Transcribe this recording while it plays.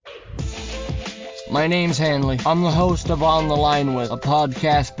My name's Hanley. I'm the host of On the Line With, a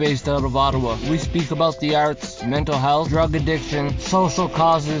podcast based out of Ottawa. We speak about the arts, mental health, drug addiction, social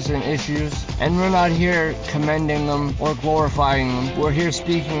causes and issues, and we're not here commending them or glorifying them. We're here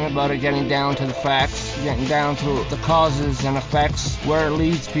speaking about it, getting down to the facts, getting down to the causes and effects, where it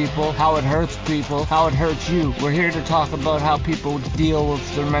leads people, how it hurts people, how it hurts you. We're here to talk about how people deal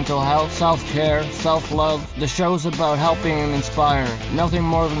with their mental health, self-care, self-love. The show's about helping and inspiring. Nothing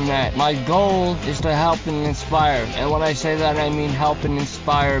more than that. My goal is to help and inspire. And when I say that, I mean help and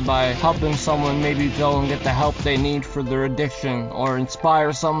inspire by helping someone maybe go and get the help they need for their addiction, or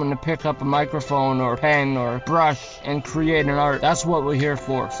inspire someone to pick up a microphone or a pen or a brush and create an art. That's what we're here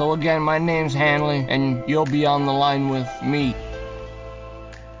for. So again, my name's Hanley, and you'll be on the line with me.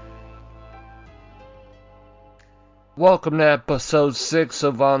 Welcome to episode 6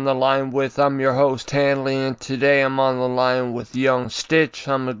 of On the Line With. I'm your host, Hanley, and today I'm on the line with Young Stitch.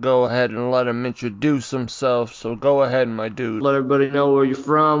 I'm going to go ahead and let him introduce himself, so go ahead, my dude. Let everybody know where you're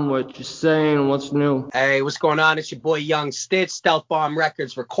from, what you're saying, what's new. Hey, what's going on? It's your boy Young Stitch, Stealth Bomb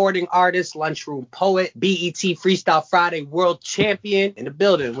Records recording artist, lunchroom poet, BET Freestyle Friday world champion in the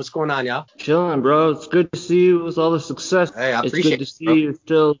building. What's going on, y'all? Chilling, bro. It's good to see you with all the success. Hey, I it's appreciate good to see bro. you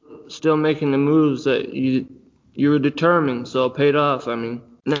still making the moves that you were determined, so it paid off. I mean,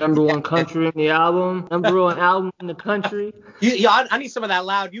 number one country in the album, number one album in the country. I need some of that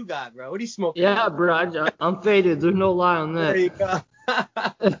loud you got, bro. What are you smoking? Yeah, bro, I'm faded. There's no lie on that. There you go.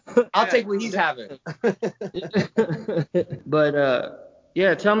 I'll take what he's having. But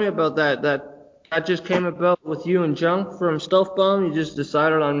yeah, tell me about that. That just came about with you and Junk from Stealth Bomb. You just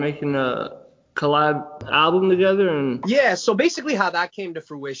decided on making a collab album together, and yeah, so basically how that came to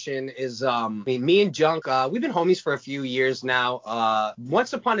fruition is me and Junk, we've been homies for a few years now.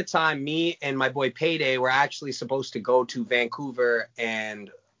 Once upon a time, me and my boy Payday were actually supposed to go to Vancouver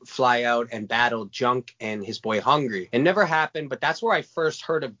and fly out and battle Junk and his boy Hungry. It never happened, but that's where I first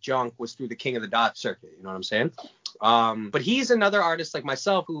heard of Junk, was through the King of the Dot circuit, you know what I'm saying? But he's another artist like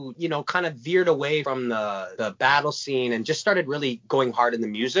myself who, kind of veered away from the battle scene and just started really going hard in the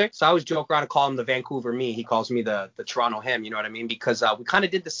music. So I always joke around and call him the Vancouver me. He calls me the Toronto him, you know what I mean? Because we kind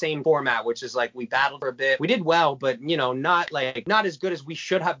of did the same format, which is like we battled for a bit. We did well, but, not as good as we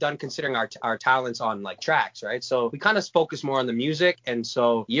should have done considering our talents on like tracks, right? So we kind of focused more on the music. And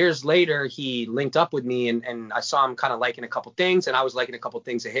so years later, he linked up with me and I saw him kind of liking a couple things and I was liking a couple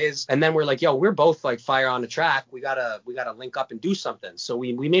things of his. And then we're like, yo, we're both like fire on the track. We gotta link up and do something. So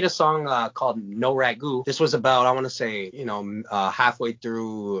we made a song called No Ragu. This was about, I want to say, halfway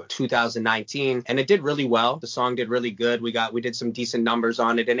through 2019, and it did really well. The song did really good. We did some decent numbers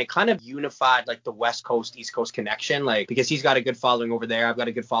on it, and it kind of unified like the West Coast East Coast connection, like because he's got a good following over there, I've got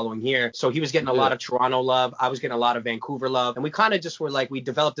a good following here. So he was getting a lot of Toronto love, I was getting a lot of Vancouver love, and we kind of just were like, we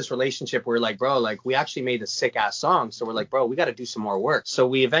developed this relationship where like, bro, like we actually made a sick ass song. So we're like, bro, we got to do some more work. So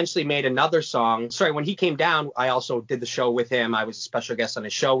we eventually made another song. Sorry, when he came down, I also did the show with him. I was a special guest on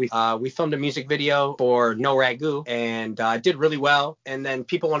his show. We filmed a music video for No Ragu, and did really well. And then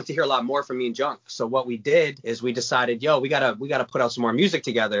people wanted to hear a lot more from me and Junk. So what we did is we decided, we gotta put out some more music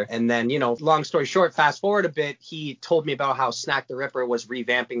together. And then, long story short, fast forward a bit, he told me about how Snack the Ripper was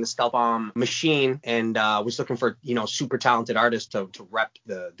revamping the Stealth Bomb machine and was looking for, super talented artists to rep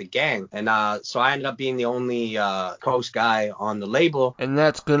the gang. And so I ended up being the only coast guy on the label. And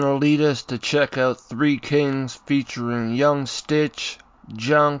that's gonna lead us to check out Three Kings featuring Young Stitch,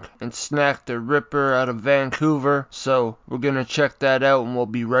 Junk, and Snack the Ripper out of Vancouver. So we're gonna check that out and we'll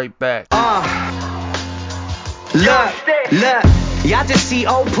be right back. Look, y'all just see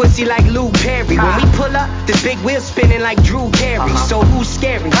old pussy like Luke Perry. When we pull up, this big wheel spinning like Drew Carey. So who's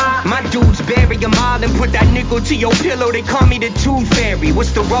scary? My dudes bury them all and put that nickel to your pillow. They call me the Tooth Fairy.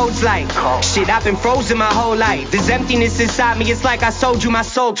 What's the roads like? Shit, I've been frozen my whole life. There's emptiness inside me, it's like I sold you my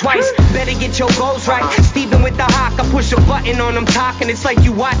soul twice. Better get your goals right. Steven with the hawk, I push a button on them talking. It's like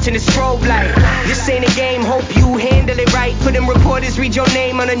you watching a strobe light. This ain't a game, hope you handle it right. For them reporters, read your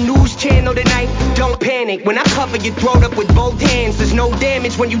name on a news channel tonight. Don't panic when I cover your throat up with both hands. There's no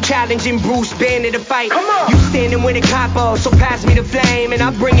damage when you challenging Bruce Banner to fight. You standing with a capo, so pass me the flame, and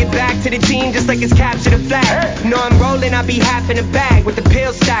I'll bring it back to the team just like it's capture the flag. No, I'm rolling, I'll be half in a bag with the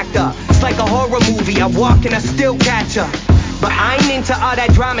pills stacked up. It's like a horror movie, I walk and I still catch up. But I ain't into all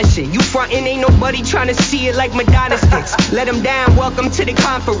that drama shit. You frontin', ain't nobody tryna see it like Madonna sticks. Let them down, welcome to the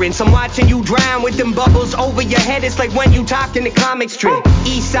conference. I'm watching you drown with them bubbles over your head. It's like when you talking the comic strip.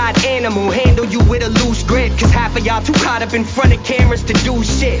 Eastside animal, handle you with a loose grip. Cause half of y'all too caught up in front of cameras to do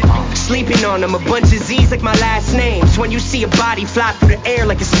shit. Sleeping on them, a bunch of Z's like my last name. So when you see a body fly through the air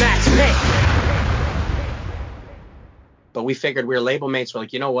like it's Max Payne. But we figured we were label mates. We're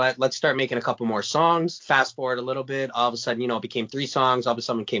like, you know what? Let's start making a couple more songs. Fast forward a little bit. All of a sudden, it became 3 songs. All of a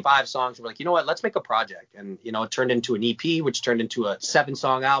sudden, it became 5 songs. We're like, you know what? Let's make a project. And, it turned into an EP, which turned into a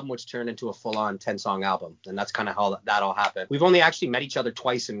 7-song album, which turned into a full-on 10-song album. And that's kind of how that all happened. We've only actually met each other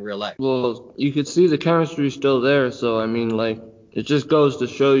twice in real life. Well, you could see the chemistry still there. So, I mean, like, it just goes to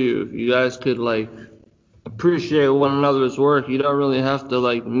show you if you guys could, like, appreciate one another's work, you don't really have to,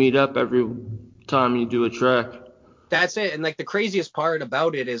 like, meet up every time you do a track. That's it. And like the craziest part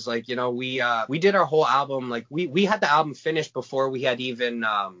about it is like, we did our whole album. Like we had the album finished before we had even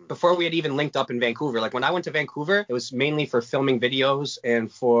linked up in Vancouver. Like when I went to Vancouver, it was mainly for filming videos and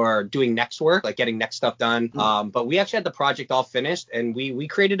for doing next work, like getting next stuff done. But we actually had the project all finished, and we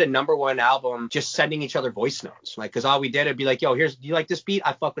created a #1 album just sending each other voice notes. Like, cause all we did, it'd be like, yo, do you like this beat?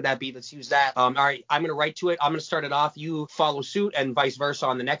 I fuck with that beat. Let's use that. All right, I'm going to write to it. I'm going to start it off. You follow suit, and vice versa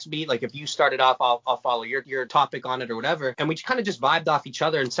on the next beat. Like if you start it off, I'll follow your topic on it or whatever. And we kind of just vibed off each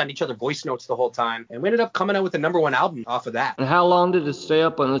other and sent each other voice notes the whole time. And we ended up coming out with the #1 album off of that. And how long did it stay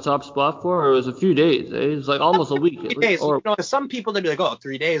up on the top spot for? Or it was a few days. It was like almost a week. 3 days. Or, some people, they'd be like, oh,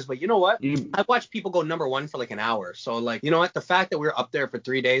 3 days. But you know what? I've watched people go #1 for like an hour. So like, you know what? The fact that we're up there for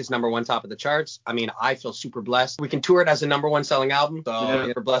 3 days, #1 top of the charts, I mean, I feel super blessed. We can tour it as a #1 selling album. So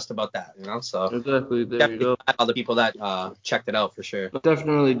yeah, we're blessed about that, So exactly. There you go. All the people that checked it out for sure.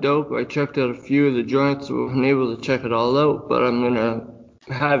 Definitely dope. I checked out a few of the joints. I wasn't able to check it all out, but I'm going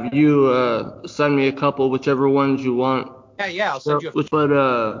to have you send me a couple, whichever ones you want. Yeah, I'll send you a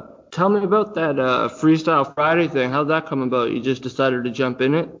But tell me about that Freestyle Friday thing. How'd that come about? You just decided to jump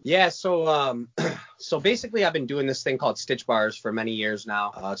in it? Yeah, so basically I've been doing this thing called Stitch Bars for many years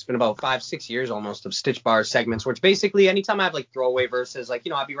now. It's been about 5-6 years almost of Stitch Bar segments, which basically anytime I have like throwaway verses, like,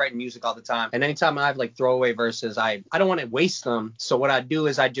 I'd be writing music all the time. And anytime I have like throwaway verses, I don't want to waste them. So what I do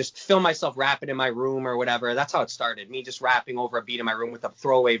is I just film myself rapping in my room or whatever. That's how it started. Me just rapping over a beat in my room with a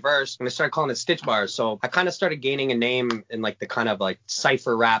throwaway verse. And I started calling it Stitch Bars. So I kind of started gaining a name in like the kind of like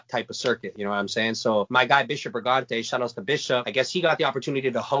cypher rap type of circuit. You know what I'm saying? So my guy Bishop Brigante, shout outs to Bishop, I guess he got the opportunity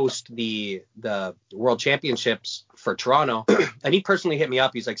to host the World Championships for Toronto. And he personally hit me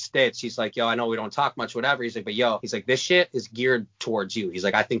up. He's like, Stitch, he's like, yo, I know we don't talk much, whatever. He's like, but yo, he's like, this shit is geared towards you. He's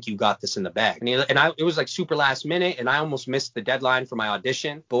like, I think you got this in the bag. And it was like super last minute, and I almost missed the deadline for my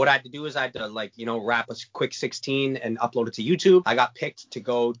audition. But what I had to do is I had to like, rap a quick 16 and upload it to YouTube. I got picked to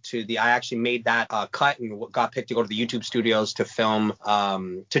go to I actually made that cut and got picked to go to the YouTube studios to film,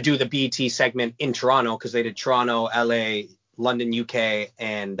 to do the BET segment in Toronto, because they did Toronto, LA, London, UK,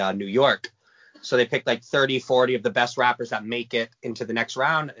 and New York. So they picked like 30, 40 of the best rappers that make it into the next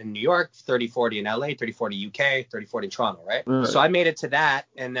round in New York, 30, 40 in LA, 30, 40 UK, 30, 40 in Toronto, right? So I made it to that,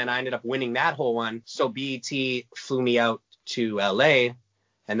 and then I ended up winning that whole one. So BET flew me out to LA,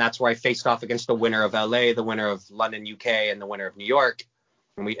 and that's where I faced off against the winner of LA, the winner of London, UK, and the winner of New York.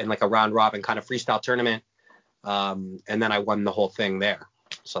 And we in like a round robin kind of freestyle tournament. And then I won the whole thing there.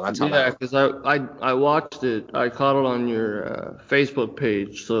 So that's how that because I watched it. I caught it on your Facebook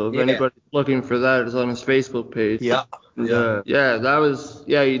page. So if anybody's looking for that, it's on his Facebook page. Yeah.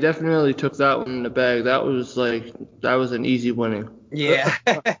 You definitely took that one in the bag. That was an easy winning. Yeah.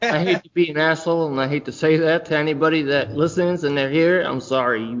 I hate to be an asshole, and I hate to say that to anybody that listens and they're here. I'm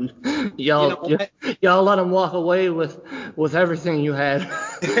sorry. Y'all let them walk away with everything you had.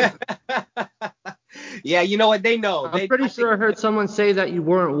 Yeah, you know what? They know. I'm pretty sure I heard someone say that you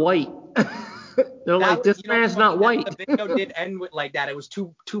weren't white. They're like, this man's not white. The video did end with like that. It was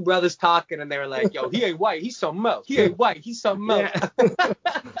two brothers talking, and they were like, yo, he ain't white. He's something else. He ain't white. He's something else.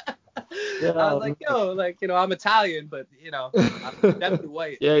 Yeah. I was like, yo, like, I'm Italian, but, I'm definitely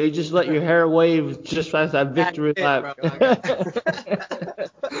white. Yeah, you just let your hair wave just as that victory lap.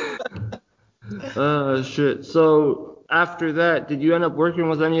 Shit. So after that, did you end up working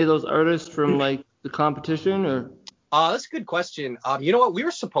with any of those artists from like the competition or? That's a good question. You know what? We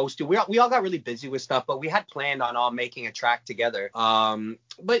were supposed to. We all got really busy with stuff, but we had planned on all making a track together.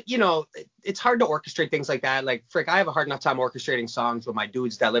 But it's hard to orchestrate things like that. Like, frick, I have a hard enough time orchestrating songs with my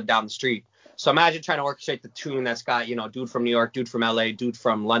dudes that live down the street. So imagine trying to orchestrate the tune that's got, dude from New York, dude from LA, dude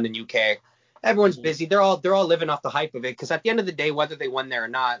from London, UK. Everyone's busy. They're all living off the hype of it, because at the end of the day, whether they won there or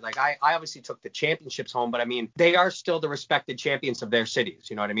not, like I obviously took the championships home, but I mean, they are still the respected champions of their cities.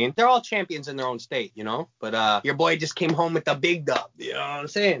 You know what I mean? They're all champions in their own state, but your boy just came home with the big dub. You know what I'm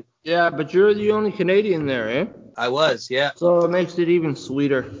saying? Yeah, but you're the only Canadian there, eh? I was, yeah. So it makes it even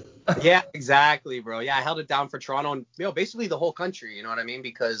sweeter. Yeah, exactly, bro. Yeah, I held it down for Toronto and basically the whole country, you know what I mean?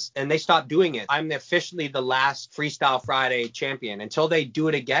 And they stopped doing it. I'm officially the last Freestyle Friday champion until they do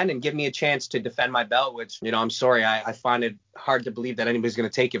it again and give me a chance to defend my belt, which, I'm sorry, I find it hard to believe that anybody's gonna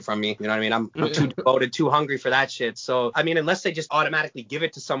take it from me. You know what I mean? I'm too devoted, too hungry for that shit. So I mean, unless they just automatically give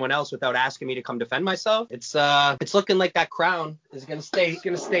it to someone else without asking me to come defend myself, it's looking like that crown is gonna stay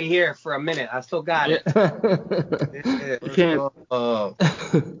here for a minute. I still got it. You can't.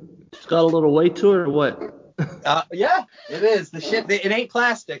 It's got a little weight to it, or what? Yeah, it is. The shit, it ain't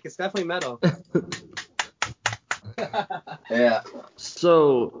plastic. It's definitely metal. Yeah.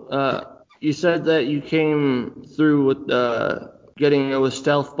 So, you said that you came through with getting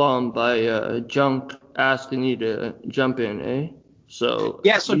stealth bombed by Junk asking you to jump in, eh? So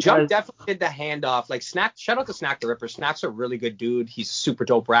yeah, so Junk definitely did the handoff. Like Snack, shout out to Snack the Ripper. Snack's a really good dude. He's a super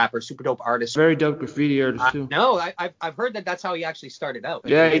dope rapper, super dope artist. Very dope graffiti artist too. No, I've heard that's how he actually started out.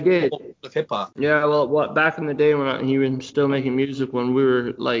 Like, yeah, he did. With hip hop. Yeah, well, back in the day when he was still making music, when we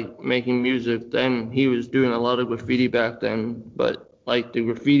were like making music, then he was doing a lot of graffiti back then, but like the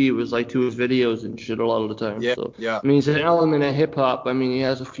graffiti was like to his videos and shit a lot of the time. Yeah, so, yeah. I mean, it's an element of hip hop. I mean, he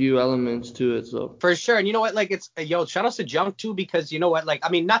has a few elements to it, so. For sure. And you know what? Like, it's, shout out to Junk too, because you know what? Like, I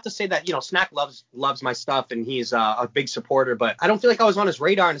mean, not to say that, Snack loves my stuff and he's a big supporter, but I don't feel like I was on his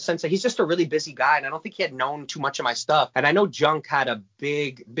radar in the sense that he's just a really busy guy. And I don't think he had known too much of my stuff. And I know Junk had a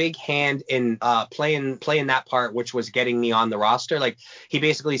big hand in playing that part, which was getting me on the roster. Like, he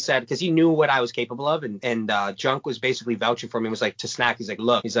basically said, because he knew what I was capable of, and Junk was basically vouching for me. He was like, to Snack, he's like,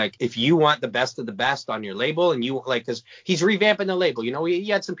 look, he's like, if you want the best of the best on your label, and you like, because he's revamping the label, he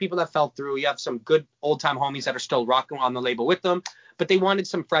had some people that fell through. You have some good old time homies that are still rocking on the label with them, but they wanted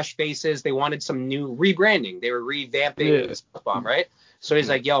some fresh faces. They wanted some new rebranding. They were revamping Stealth Bomb, right? So he's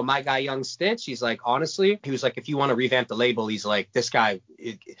like, yo, my guy, Young Stitch, he's like, honestly, he was like, if you want to revamp the label, he's like, this guy,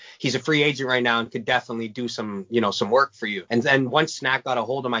 he's a free agent right now and could definitely do some, some work for you. And then once Snack got a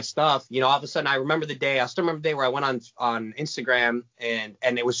hold of my stuff, all of a sudden I remember the day, I still remember the day where I went on Instagram and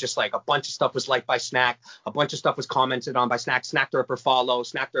it was just like a bunch of stuff was liked by Snack. A bunch of stuff was commented on by Snack. Snack the Ripper follow,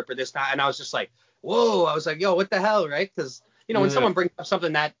 Snack the Ripper this, that. And I was just like, whoa, I was like, yo, what the hell, right? Because when someone brings up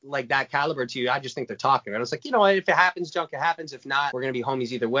something that like that caliber to you, I just think they're talking. And I was like, what, if it happens, Junk, it happens. If not, we're gonna be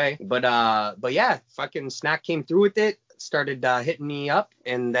homies either way. But yeah, fucking Snack came through with it, started hitting me up,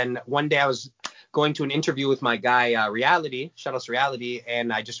 and then one day I was going to an interview with my guy Reality, shout out to Reality,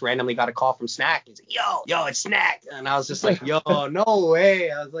 and I just randomly got a call from Snack. He's like, yo, it's Snack. And I was just like, yo, no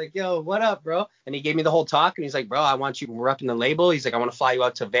way. I was like, yo, what up, bro? And he gave me the whole talk, and he's like, bro, I want you repping the label. He's like, I want to fly you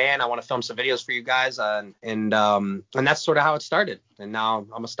out to Van. I want to film some videos for you guys. And that's sort of how it started. And now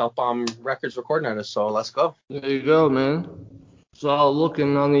I'm a Stealth Bomb Records recording artist, so let's go. There you go, man. It's all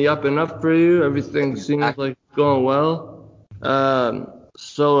looking on the up and up for you. Everything seems like going well.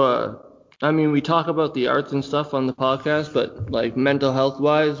 I mean, we talk about the arts and stuff on the podcast, but like mental health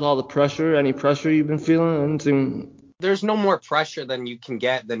wise, all the pressure, any pressure you've been feeling? Anything? There's no more pressure than you can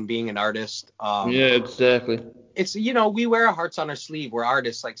get than being an artist. Yeah, exactly. It's, we wear our hearts on our sleeve. We're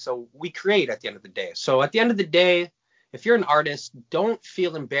artists. Like, so we create at the end of the day. So at the end of the day, if you're an artist, don't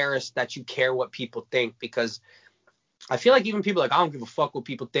feel embarrassed that you care what people think, because I feel like even people like, I don't give a fuck what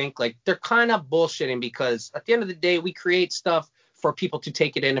people think. Like, they're kind of bullshitting, because at the end of the day, we create stuff for people to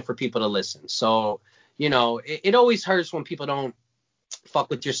take it in and for people to listen. So, it always hurts when people don't fuck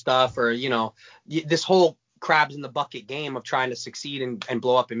with your stuff, or, this whole crabs in the bucket game of trying to succeed and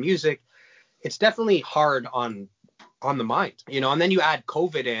blow up in music. It's definitely hard on the mind, and then you add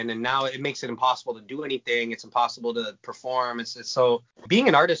COVID in, and now it makes it impossible to do anything. It's impossible to perform. So being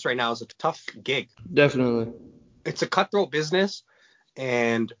an artist right now is a tough gig. Definitely. It's a cutthroat business.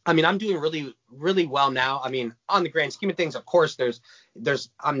 And I mean, I'm doing really, really well now. I mean, on the grand scheme of things, of course,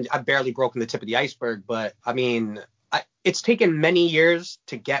 I've barely broken the tip of the iceberg, but I mean, it's taken many years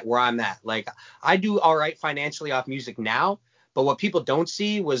to get where I'm at. Like, I do all right financially off music now, but what people don't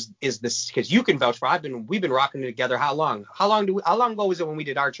see is this, because you can vouch for, we've been rocking it together. How long ago was it when we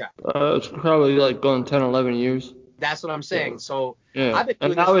did our track? It's probably like going 10, 11 years. That's what I'm saying. So yeah. I've been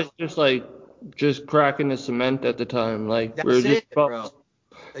doing and I was just cracking the cement at the time. Like, that's we were just bro.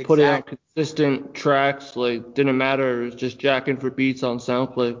 Putting out consistent tracks. Like, didn't matter. It was just jacking for beats on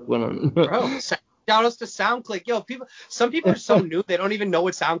SoundClick when I'm. Bro, shout outs to SoundClick. Yo, some people are so new, they don't even know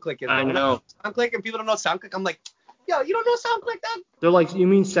what SoundClick is. I know. SoundClick, and people don't know SoundClick. I'm like, yo, you don't know SoundClick, dog? They're like, you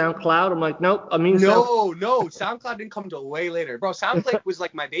mean SoundCloud? I'm like, nope. I mean no. SoundCloud didn't come till way later, bro. SoundClick was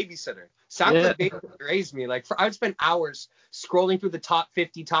like my babysitter. SoundClick raised me. Like, I would spend hours scrolling through the top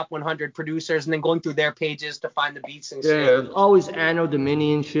 50, top 100 producers, and then going through their pages to find the beats and shit. Yeah, it was always Anno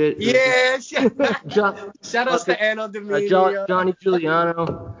Dominion shit. Yes. Shout outs to Anno Dominion. Johnny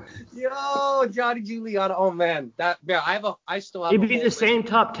Giuliano. Yo, Johnny Giuliano. Oh man, I still have. It'd be the same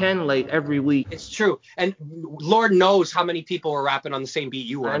top 10 every week. It's true, and Lord knows how many people were rapping on the same beat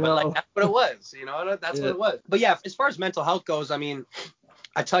you were. But like that's what it was, you know. That's what it was. But yeah, as far as mental health goes, I mean,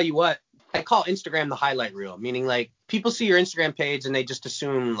 I tell you what, I call Instagram the highlight reel, meaning like people see your Instagram page and they just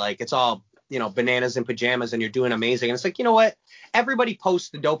assume like it's all, you know, bananas and pajamas and you're doing amazing. And it's like, you know what? Everybody posts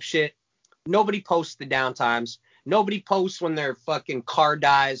the dope shit. Nobody posts the downtimes. Nobody posts when their fucking car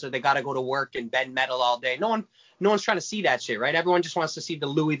dies or they got to go to work and bend metal all day. No one's trying to see that shit, right? Everyone just wants to see the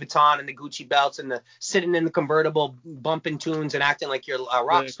Louis Vuitton and the Gucci belts and the sitting in the convertible bumping tunes and acting like you're a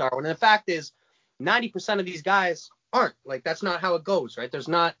rock star. When the fact is 90% of these guys aren't. Like, that's not how it goes, right? There's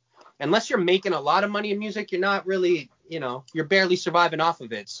not, unless you're making a lot of money in music, you're not really, you know, you're barely surviving off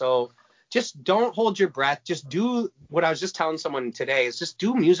of it. So just don't hold your breath. Just do what I was just telling someone today is just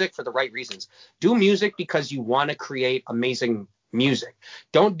do music for the right reasons. Do music because you want to create amazing music.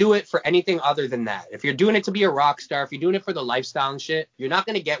 Don't do it for anything other than that. If you're doing it to be a rock star, if you're doing it for the lifestyle and shit, you're not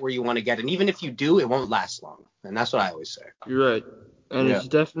going to get where you want to get. And even if you do, it won't last long. And that's what I always say. You're right. And it's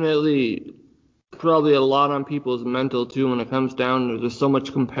definitely probably a lot on people's mental too when it comes down to there's so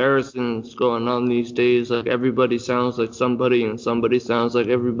much comparisons going on these days. Like everybody sounds like somebody and somebody sounds like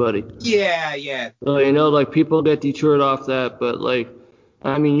everybody. Yeah. So, you know, like people get detoured off that, but like,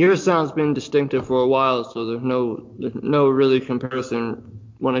 I mean, your sound's been distinctive for a while, so there's no really comparison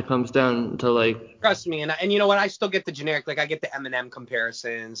when it comes down to like. Trust me, and you know what? I still get the generic, like I get the Eminem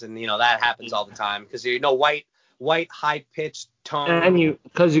comparisons, and you know that happens all the time because you know white high pitched tone. And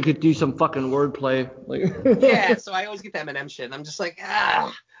because you could do some fucking wordplay, like. Yeah, so I always get the Eminem shit, and I'm just like,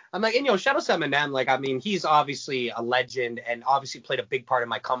 I'm like, and you know, shout out to Eminem, like I mean, he's obviously a legend and obviously played a big part in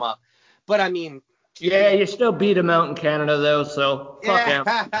my come up, but I mean. Yeah, you still beat him out in Canada though, so fuck him.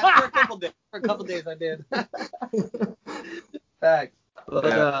 For a couple days I did. Facts.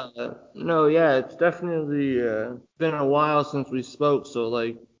 But no, yeah, it's definitely been a while since we spoke, so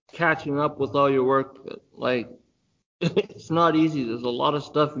like catching up with all your work, like it's not easy. There's a lot of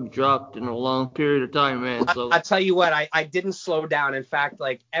stuff you dropped in a long period of time, man. So I tell you what, I didn't slow down. In fact,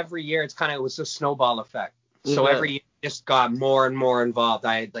 like every year it was a snowball effect. So every year just got more and more involved.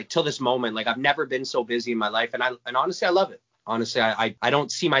 I like till this moment, like I've never been so busy in my life, and honestly I love it. Honestly, I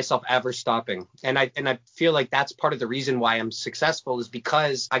don't see myself ever stopping. And I feel like that's part of the reason why I'm successful is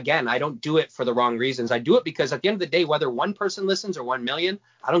because, again, I don't do it for the wrong reasons. I do it because at the end of the day, whether one person listens or 1 million,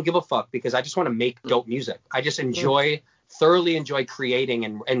 I don't give a fuck because I just want to make dope music. I just thoroughly enjoy creating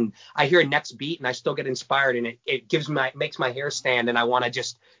and I hear a next beat and I still get inspired and it makes my hair stand and I want to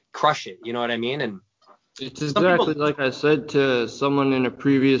just crush it. You know what I mean? And it's exactly like I said to someone in a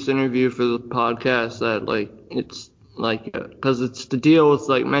previous interview for the podcast that like it's like because it's to deal with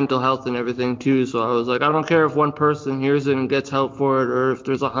like mental health and everything too. So I was like, I don't care if one person hears it and gets help for it or if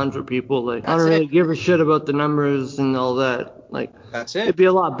there's 100 people. Like I don't really give a shit about the numbers and all that. Like that's it. It'd be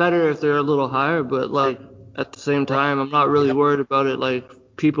a lot better if they're a little higher, but like at the same time, I'm not really worried about it. Like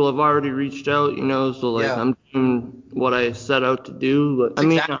people have already reached out, you know, so like I'm doing what I set out to do. But I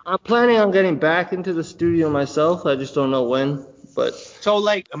mean, I'm planning on getting back into the studio myself. I just don't know when. But so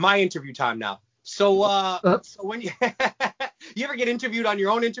like my interview time now. So so when you ever get interviewed on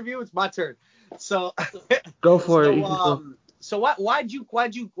your own interview, it's my turn. So go for it. So why'd you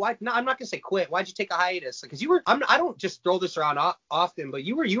no, I'm not gonna say quit. Why'd you take a hiatus? Because you were I don't just throw this around often, but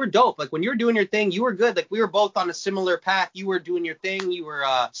you were dope. Like when you were doing your thing, you were good. Like we were both on a similar path. You were doing your thing. You were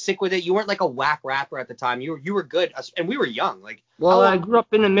sick with it. You weren't like a whack rapper at the time. You were good, and we were young. Like I grew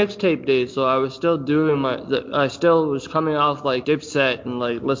up in the mixtape days, so I was still doing I still was coming off like Dipset and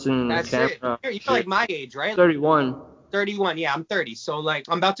like listening to Cam'ron. You're like my age, right? 31. 31. Yeah, I'm 30. So like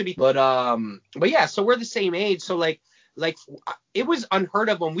I'm about to be. But yeah. So we're the same age. So like it was unheard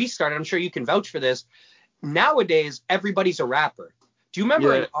of when we started. I'm sure you can vouch for this. Nowadays, everybody's a rapper. Do you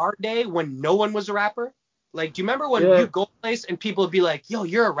remember in our day when no one was a rapper? Like, do you remember when you go to a place and people would be like, yo,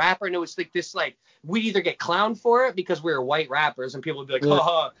 you're a rapper? And it was like this, like, we'd either get clowned for it because we were white rappers and people would be like,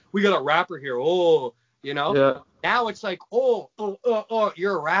 haha, we got a rapper here. Oh, you know? Yeah. Now it's like, oh,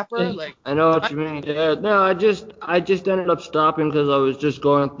 you're a rapper? Like, I know what you mean. Yeah, no, I just ended up stopping because I was just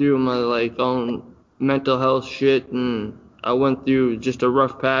going through my, like, own mental health shit, and I went through just a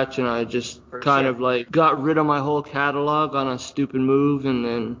rough patch, and I just kind of like got rid of my whole catalog on a stupid move, and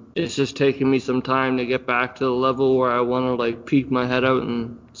then it's just taking me some time to get back to the level where I want to like peek my head out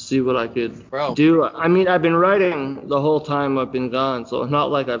and see what I could do. I mean, I've been writing the whole time I've been gone, so it's not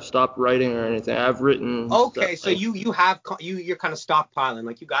like I've stopped writing or anything. I've written okay, stuff, so you're kind of stockpiling,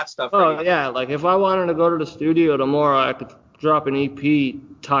 like you got stuff. Oh yeah, like if I wanted to go to the studio tomorrow, I could drop an EP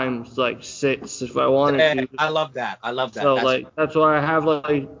times like 6 if I wanted to. I love that. So that's why I have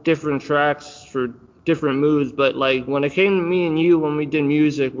like different tracks for different moods, but like when it came to me and you when we did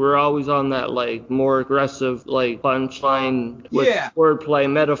music, we're always on that like more aggressive like punchline with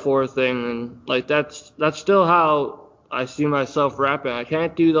wordplay metaphor thing, and like that's still how I see myself rapping. I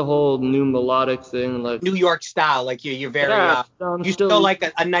can't do the whole new melodic thing like New York style, like you're very I'm you still like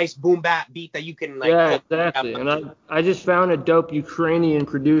a nice boom bap beat that you can like exactly. And I just found a dope Ukrainian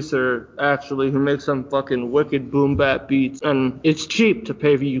producer actually who makes some fucking wicked boom bap beats, and it's cheap to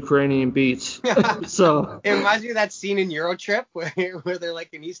pay for Ukrainian beats. So it reminds me of that scene in Eurotrip where they're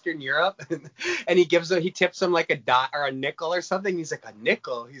like in Eastern Europe and he tips them like a dot or a nickel or something. He's like, a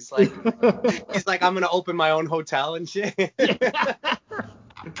nickel? He's like I'm gonna open my own hotel and shit.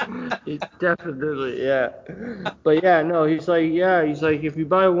 Definitely, yeah. But yeah, no, he's like, if you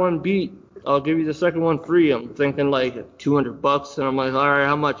buy one beat, I'll give you the second one free. I'm thinking like $200, and I'm like, all right,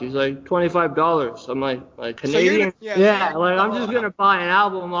 how much? He's like $25. I'm like Canadian. So like I'm just gonna buy an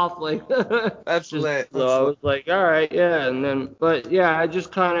album off like. That's lit. So I was like, all right, yeah, and then, but yeah, I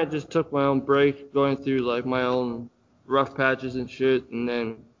just kind of just took my own break, going through like my own rough patches and shit, and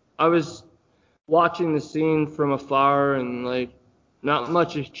then I was watching the scene from afar, and like not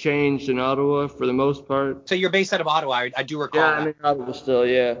much has changed in Ottawa for the most part. So you're based out of Ottawa, I do recall. Yeah, I'm in Ottawa still,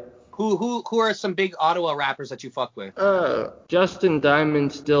 yeah. Who are some big Ottawa rappers that you fuck with? Justin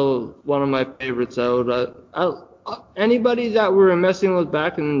Diamond's still one of my favorites out. Anybody that we're messing with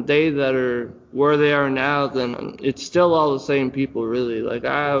back in the day that are where they are now, then it's still all the same people, really. Like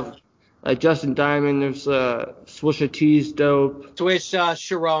I have like Justin Diamond, there's Swisha T's dope. Swish,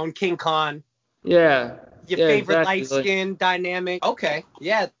 Sharon, King Khan. Yeah. Your favorite light skin dynamic. Okay.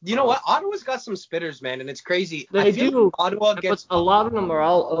 Yeah. You know what? Ottawa's got some spitters, man, and it's crazy. They do. Like Ottawa gets a lot of them are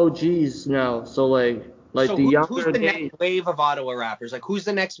all OGs now. So like so who's the next wave of Ottawa rappers? Like who's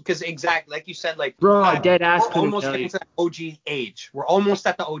the next? Because exactly like you said, like bro, dead ass. We're almost getting to that OG age. We're almost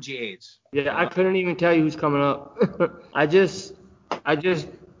at the OG age. Yeah, I couldn't even tell you who's coming up. I just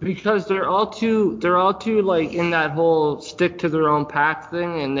because they're all too like in that whole stick to their own pack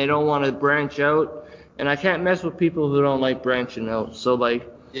thing, and they don't want to branch out. And I can't mess with people who don't like branching out. So like,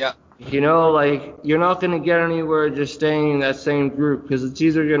 yeah, you know, like you're not gonna get anywhere just staying in that same group, because it's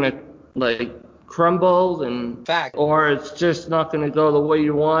either gonna like crumble or it's just not gonna go the way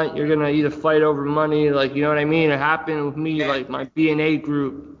you want. You're gonna either fight over money, like, you know what I mean? It happened with me, like my B&A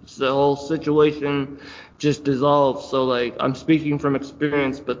group. The whole situation just dissolved. So like, I'm speaking from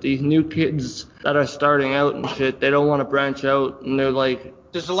experience, but these new kids that are starting out and shit, they don't want to branch out, and they're like.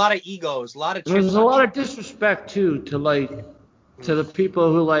 There's a lot of egos, There's a lot of disrespect too to the people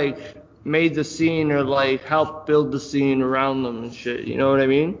who like made the scene or like helped build the scene around them and shit. You know what I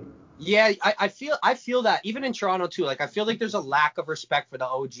mean? Yeah, I feel that even in Toronto too. Like I feel like there's a lack of respect for the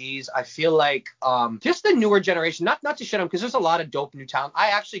OGs. I feel like just the newer generation, not to shit them, because there's a lot of dope new talent.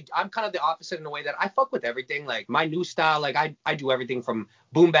 I'm kind of the opposite in the way that I fuck with everything. Like my new style, like I do everything from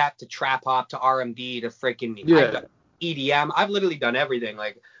boom bap to trap hop to R&B to freaking EDM. I've literally done everything.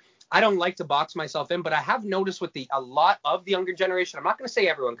 Like I don't like to box myself in, but I have noticed with a lot of the younger generation, I'm not going to say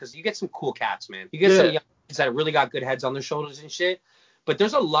everyone, because you get some cool cats, man. You get some young kids that really got good heads on their shoulders and shit. But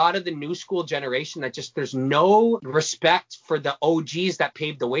there's a lot of the new school generation that just, there's no respect for the OGs that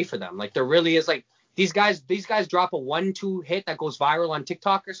paved the way for them. Like there really is, like, these guys drop a 1-2 hit that goes viral on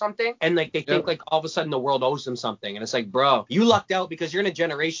TikTok or something, and like they think like all of a sudden the world owes them something. And it's like, bro, you lucked out because you're in a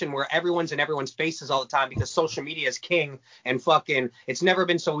generation where everyone's in everyone's faces all the time because social media is king, and fucking it's never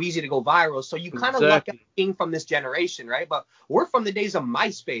been so easy to go viral. So you kind of luck out being from this generation, right? But we're from the days of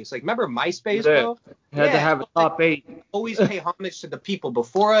MySpace. Like, remember MySpace, bro? Had to have a top 8. Always pay homage to the people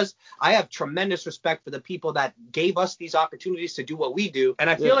before us. I have tremendous respect for the people that gave us these opportunities to do what we do. And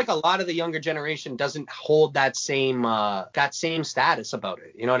I feel like a lot of the younger generation doesn't hold that same status about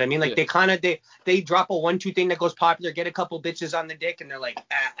it. You know what I mean? Like they kind of they drop a 1-2 thing that goes popular, get a couple bitches on the dick, and they're like,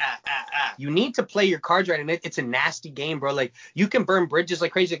 You need to play your cards right, and it's a nasty game, bro. Like you can burn bridges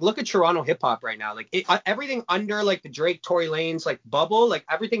like crazy. Like, look at Toronto hip hop right now. Like everything under like the Drake, Tory Lanez like bubble, like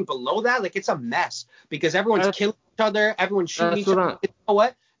everything below that, like it's a mess because everyone's killing each other, everyone's shooting each other. You know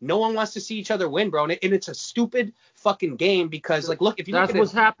what? No one wants to see each other win, bro. And it's a stupid fucking game because, like, look, if you that's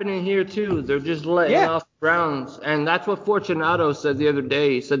what's happening here, too. They're just letting off rounds. And that's what Fortunato said the other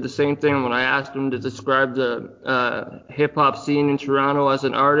day. He said the same thing when I asked him to describe the hip-hop scene in Toronto as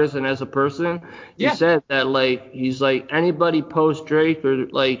an artist and as a person. He said that, like, he's like, anybody post-Drake or,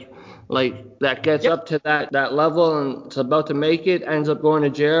 like that gets up to that level and it's about to make it, ends up going to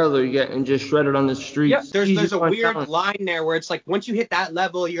jail or getting just shredded on the streets. There's a weird line there where it's like once you hit that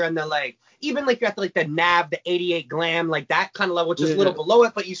level, you're in the like, even like you're at the NAV, the 88 glam, like that kind of level, which is a little below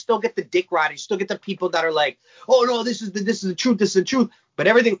it, but you still get the dick ride. You still get the people that are like, oh no, this is the truth, this is the truth. but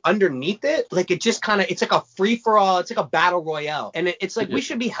everything underneath it, like it just kind of, it's like a free for all. It's like a battle royale, and it's like we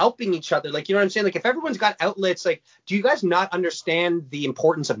should be helping each other. Like, you know what I'm saying? Like, if everyone's got outlets, like, do you guys not understand the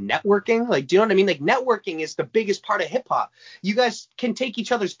importance of networking? Like, do you know what I mean? Like, networking is the biggest part of hip hop. You guys can take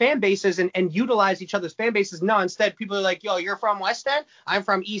each other's fan bases and utilize each other's fan bases. No, instead people are like, yo, you're from West End, I'm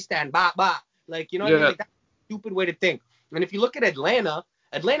from East End, bah bah. Like, you know what I mean? Like, that's a stupid way to think. And if you look at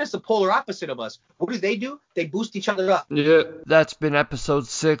Atlanta's the polar opposite of us. What do? They boost each other up. Yeah. That's been episode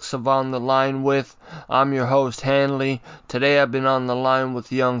 6 of On the Line With. I'm your host, Hanley. Today I've been on the line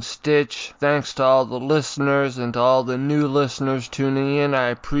with Young Stitch. Thanks to all the listeners and to all the new listeners tuning in. I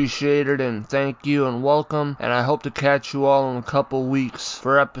appreciate it, and thank you and welcome. And I hope to catch you all in a couple weeks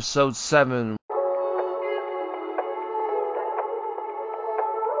for episode 7.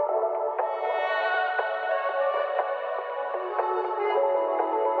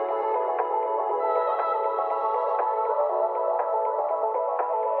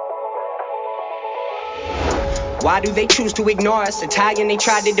 Why do they choose to ignore us? Italian, they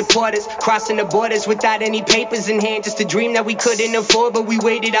tried to deport us, crossing the borders without any papers in hand. Just a dream that we couldn't afford, but we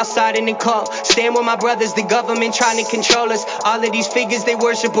waited outside in the cold. Stand with my brothers, the government trying to control us. All of these figures, they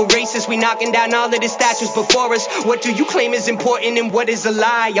worship a racist. We knocking down all of the statues before us. What do you claim is important and what is a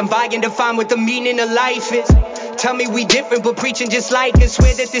lie? I'm vying to find what the meaning of life is. Tell me we different, but preaching just like us.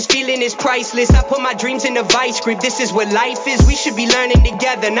 Swear that this feeling is priceless. I put my dreams in a vice grip. This is what life is. We should be learning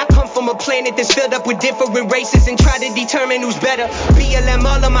together. Not come from a planet that's filled up with different races and try to determine who's better. BLM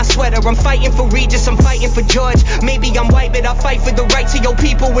all on my sweater. I'm fighting for Regis. I'm fighting for George. Maybe I'm white, but I'll fight for the rights of your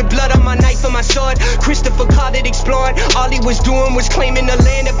people with blood on my knife and my sword. Christopher called it exploring. All he was doing was claiming the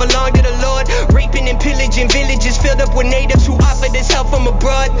land that belonged to the Lord. Raping and pillaging villages filled up with natives who offered us help from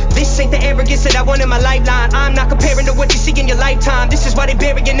abroad. This ain't the arrogance that I want in my lifeline. I'm not comparing to what you see in your lifetime. This is why they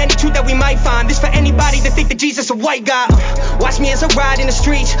burying any truth that we might find. This for anybody that think that Jesus a white guy. Watch me as I ride in the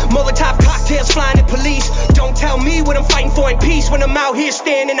streets. Molotov cocktails flying at police. Don't tell me what I'm fighting for in peace when I'm out here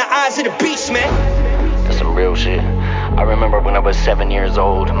staring in the eyes of the beast, man. That's some real shit. I remember when I was 7 years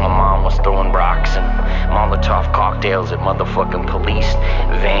old and my mom was throwing rocks and Molotov cocktails at motherfucking police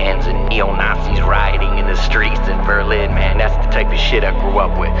vans and neo-Nazis rioting in the streets in Berlin, man. That's the type of shit I grew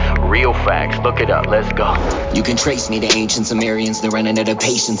up with. Real facts. Look it up. Let's go. You can trace me to ancient Sumerians. They're running out of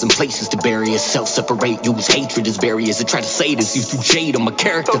patience and places to bury us. Self-separate, use hatred as barriers. They try to say this, you threw shade on my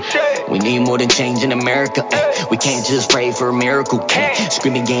character. We need more than change in America. We can't just pray for a miracle.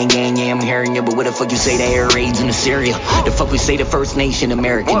 Screaming gang, gang, yeah, I'm hearing you. But what the fuck you say to air raids in Assyria? The fuck we say to First Nation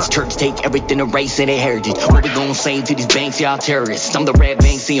Americans? Church take everything to race and heritage. What we gon' say to these banks, y'all terrorists? I'm the red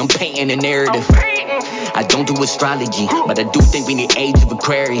Banksy, I'm painting a narrative. I don't do astrology, but I do think we need age of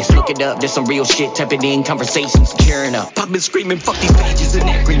Aquarius. Look it up, there's some real shit, type it in, conversations curing up. I've been screaming, fuck these pages and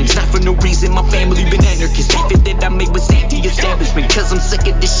acronyms. Not for no reason, my family been anarchists. Hate that I made was anti-establishment, cause I'm sick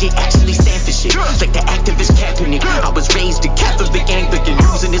of this shit, actually stand for shit. Like the activist Kaepernick, I was raised a Catholic Anglican.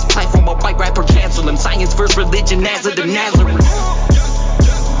 Using this platform, a white rapper cancel him. Science first, religion, Nazareth of Nazareth.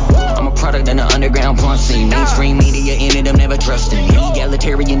 I'm a product of the underground punk scene. Mainstream media in it, I'm never trusting.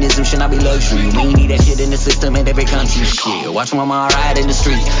 Egalitarianism should not be luxury. We need that shit in the system in every country. Shit, watch mama ride in the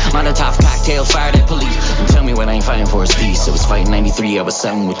street. Molotov cocktails fired at police. And tell me what I ain't fighting for is peace. I was fighting 93, I was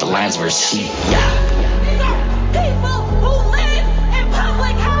 7 with the lines versus sheep. Yeah.